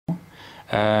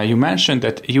You mentioned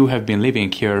that you have been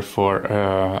living here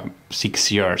for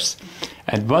 6 years.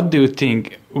 And what do you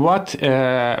think,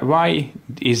 why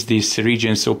is this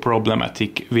region so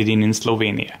problematic within in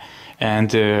Slovenia?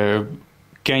 And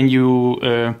can you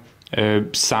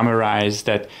summarize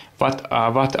that? What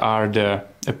are the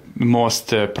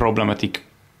most problematic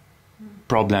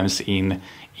problems in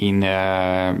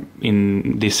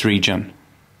this region?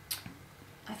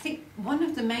 I think one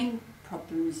of the main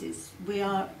problems is we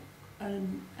are a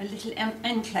little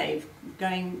enclave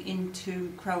going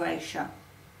into Croatia.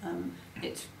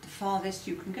 It's the farthest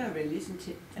you can go, really, isn't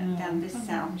it? Down this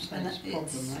south.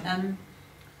 And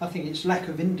I think it's lack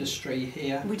of industry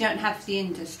here. We don't have the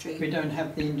industry. We don't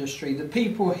have the industry. The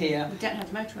people here... We don't have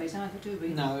motorways either, do we?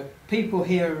 No. People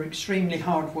here are extremely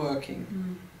hard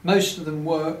working. Most of them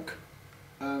work,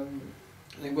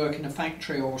 they work in a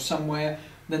factory or somewhere,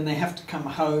 then they have to come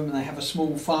home and they have a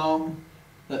small farm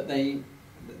that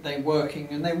they're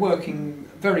working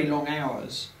very long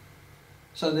hours.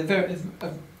 So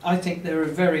I think they're a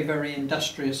very, very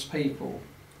industrious people.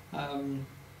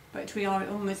 But we are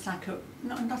almost like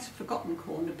not a forgotten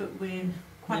corner, but we're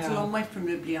quite a long way from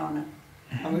Ljubljana.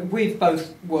 I mean, we've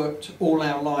both worked all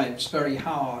our lives very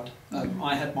hard.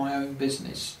 I had my own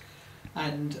business,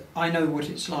 and I know what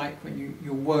it's like when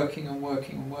you're working and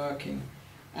working and working.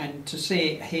 And to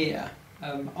see it here,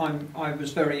 I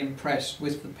was very impressed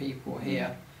with the people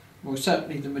here. Well,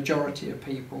 certainly the majority of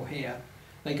people here.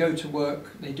 They go to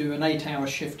work, they do an 8-hour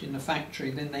shift in the factory,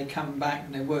 then they come back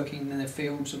and they're working in the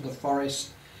fields of the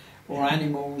forest or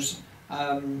animals,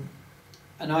 and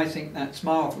I think that's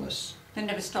marvellous. They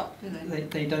never stop, do they?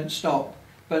 They don't stop,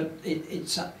 but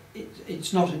it's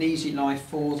not an easy life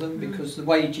for them because the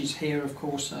wages here, of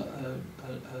course, are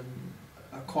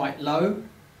quite low,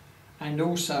 and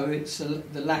also it's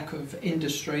the lack of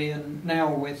industry. And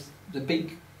now with the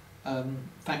big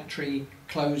factory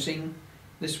closing,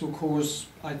 this will cause,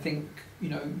 I think,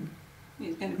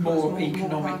 more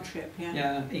economic,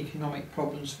 economic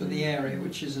problems for the area,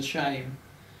 which is a shame.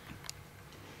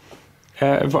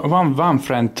 One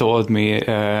friend told me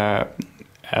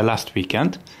last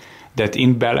weekend that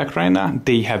in Bela Krajina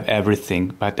they have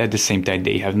everything, but at the same time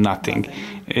they have nothing,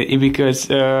 because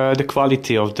the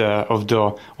quality of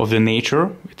the nature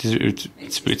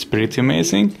it's pretty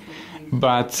amazing,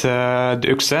 but the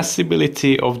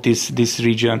accessibility of this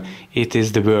region, it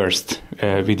is the worst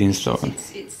within Slovenia.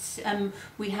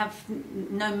 We have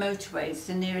no motorways.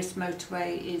 The nearest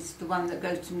motorway is the one that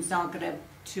goes from Zagreb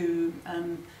to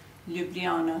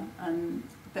Ljubljana,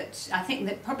 but I think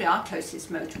that probably our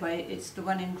closest motorway is the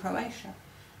one in Croatia.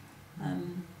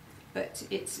 But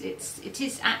it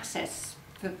is access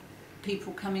for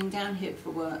people coming down here for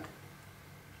work.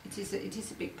 It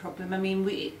is a big problem. I mean,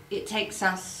 it takes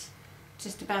us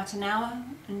just about an hour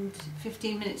and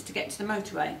 15 minutes to get to the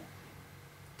motorway.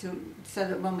 So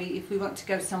that if we want to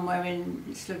go somewhere in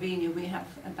Slovenia, we have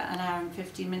about an hour and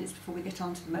 15 minutes before we get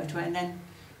onto the motorway, and then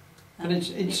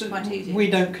it's quite easy.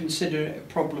 We don't consider it a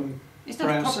problem. It's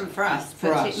not a problem for us,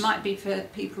 but it might be for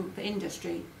people, for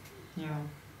industry. Yeah.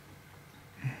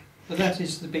 But that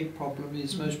is the big problem,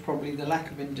 is most probably the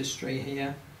lack of industry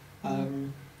here.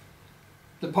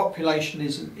 The population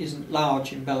isn't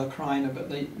large in Bela Krajina,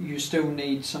 but you still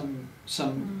need some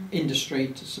industry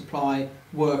to supply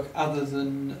work other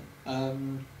than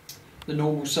the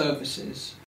normal services.